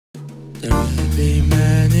There will be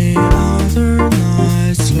many other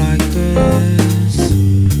nights like this,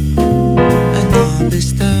 and I'll be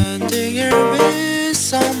standing here with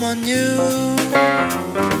someone new.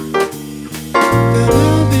 There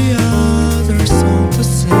will be other songs to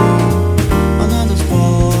sing, another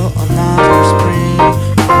fall, another spring.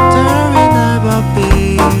 There will never be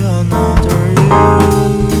another you.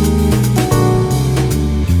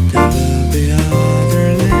 There will be other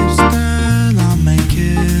lips that I may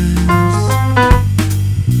kiss,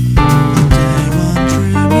 but they won't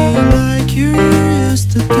treat me like you used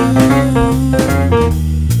to do.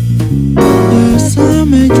 Yes, I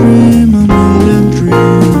may dream a million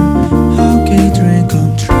dreams. How can a dream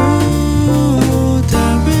come true?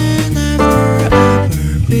 There will never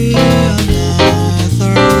ever be another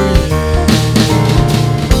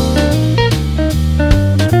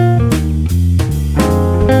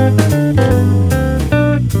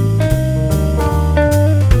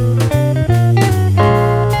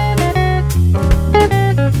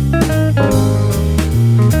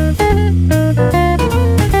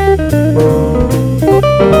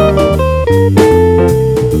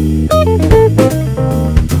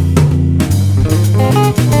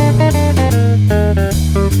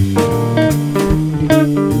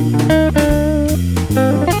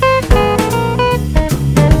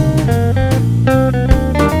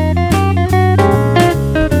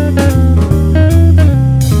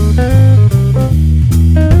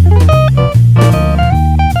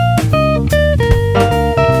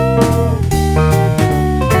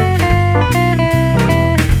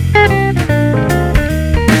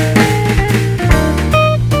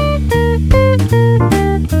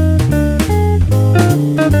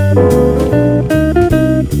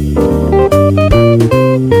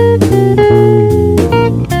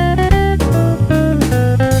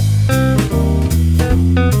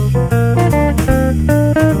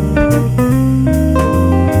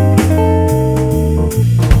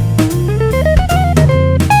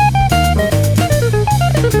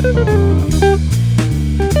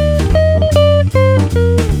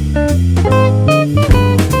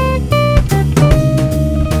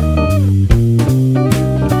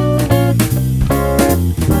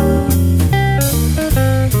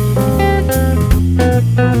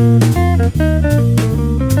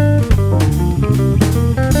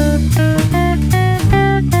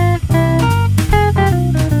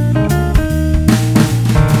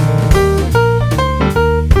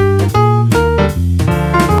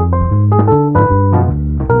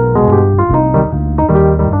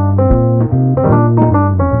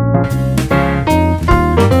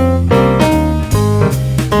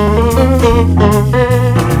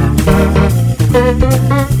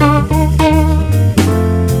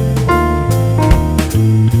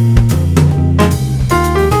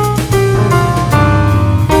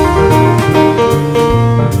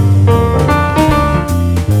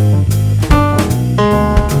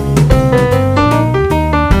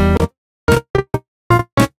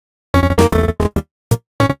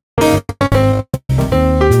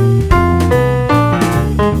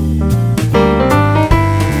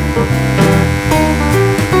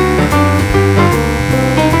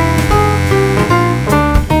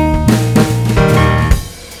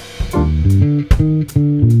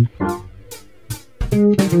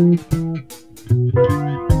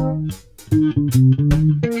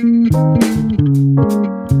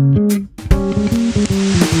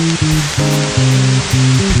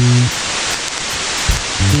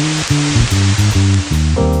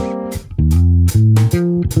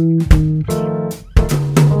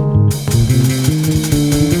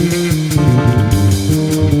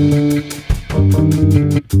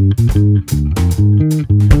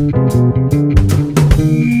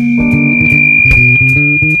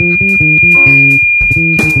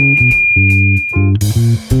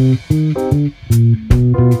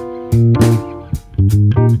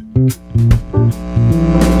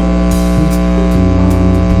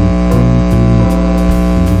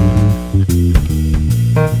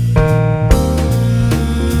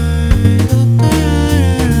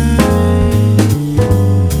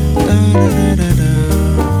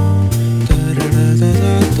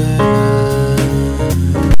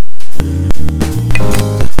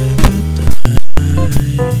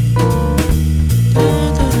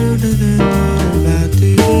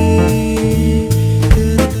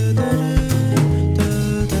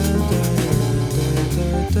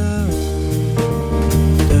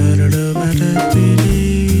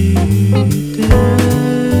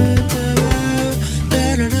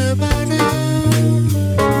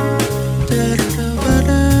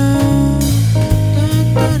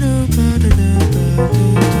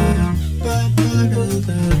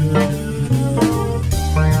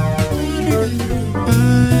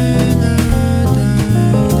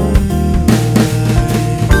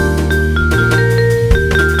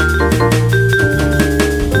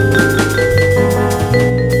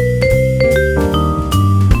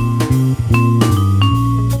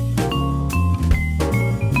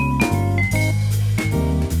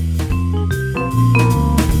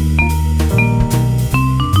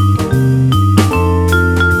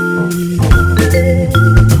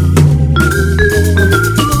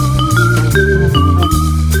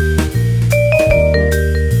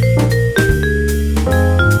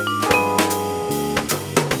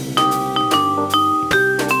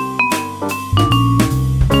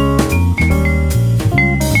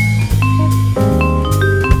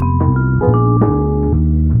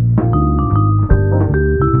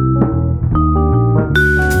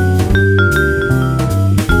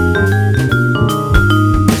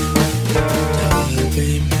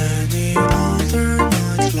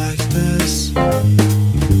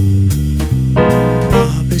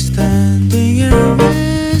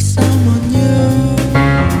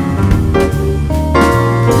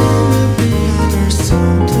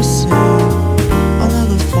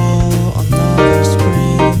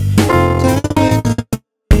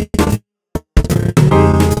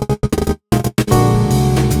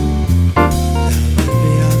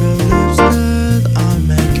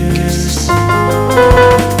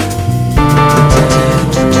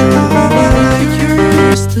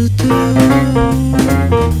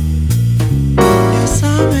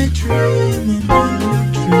dream, a